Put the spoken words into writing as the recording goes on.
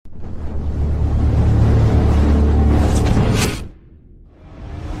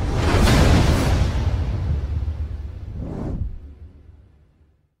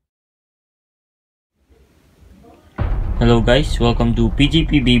Hello guys, welcome to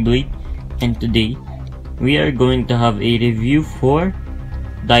PGP Beyblade, and today we are going to have a review for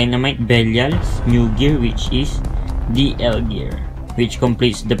Dynamite Belial's new gear, which is the L gear, which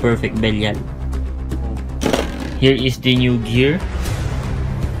completes the perfect Belial. Here is the new gear.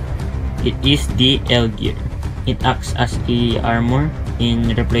 It is the L gear. It acts as a armor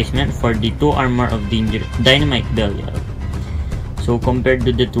in replacement for the 2 armor of the Dynamite Belial. So compared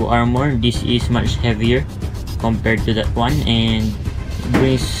to the 2 armor, this is much heavier compared to that one, and it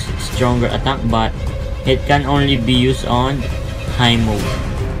brings stronger attack, but it can only be used on high mode.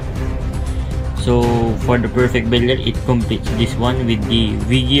 So for the perfect Belial, it completes this one with the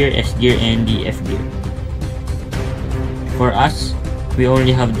V gear, S gear, and the F gear. For us, we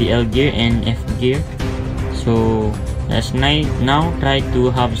only have the L gear and F gear, so let's now try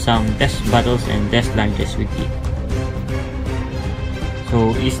to have some test battles and test launches with it.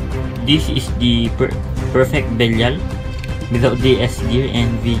 So this is the perfect Belial without the S gear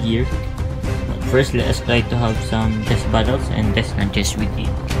and V gear. But first, let us try to have some test battles and test launches with it.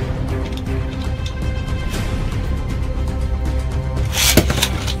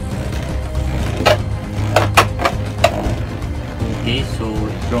 Okay, so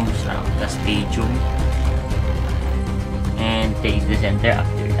it roams around the stadium and takes the center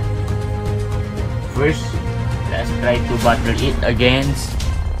after that. First, let's try to battle it against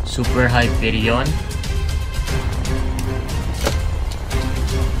Super Hyperion.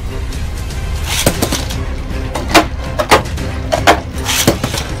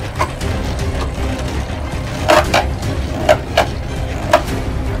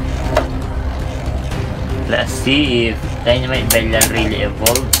 Let's see if Dynamite Belial really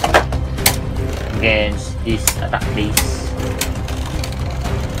evolves against this attack base.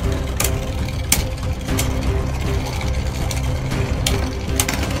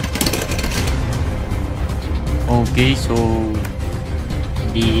 Okay, so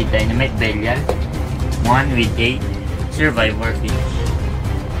the Dynamite Belial won with a survivor finish.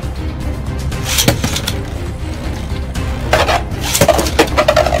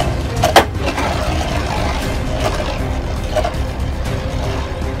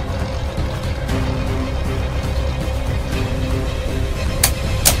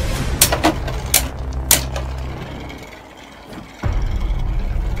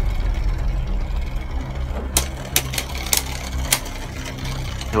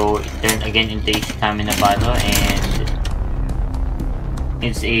 So it turned again into a stamina battle, and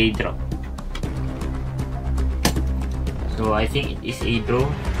it's a draw. So I think it is a draw,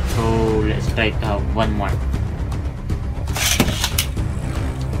 so let's try to have one more.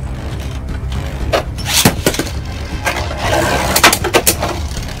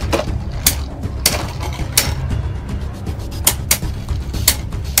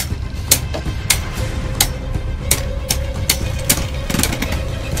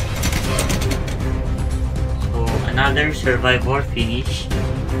 Another survivor finish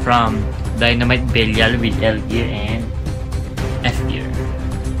from Dynamite Belial with L gear and F gear.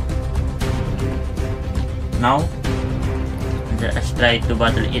 Now, let's try to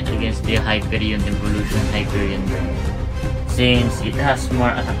battle it against the Hyperion Evolution Hyperion Burn. Since it has more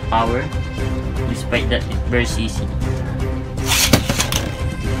attack power, despite that it bursts easy.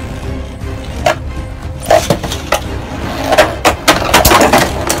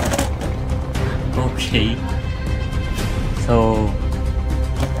 Okay. So,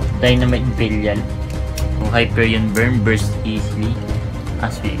 Dynamite Belial, Hyperion Burn burst easily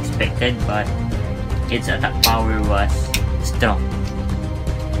as we expected, but its attack power was strong.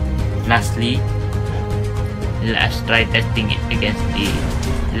 Lastly, let's try testing it against the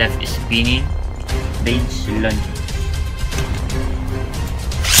left spinning Rage Lunge.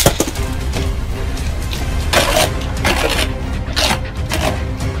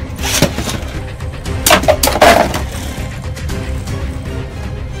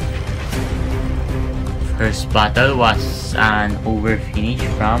 First battle was an over finish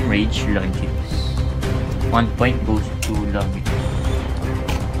from Rage Longinus. 1 point goes to Longinus.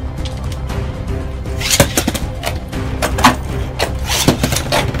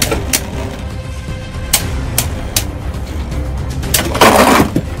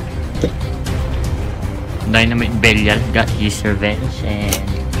 Dynamite Belial got his revenge and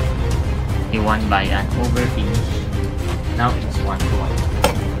he won by an over finish. Now it's 1-1.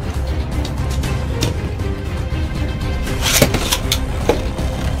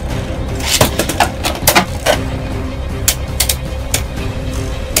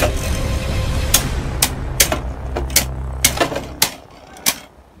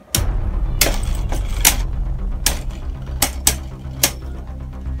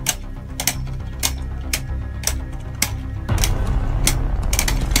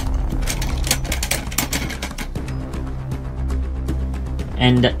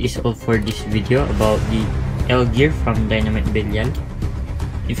 And that is all for this video about the L gear from Dynamite BELIAL.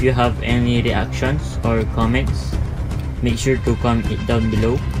 If you have any reactions or comments, make sure to comment it down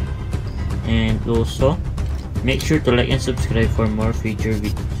below. And also, make sure to like and subscribe for more future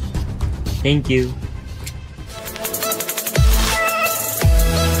videos. Thank you.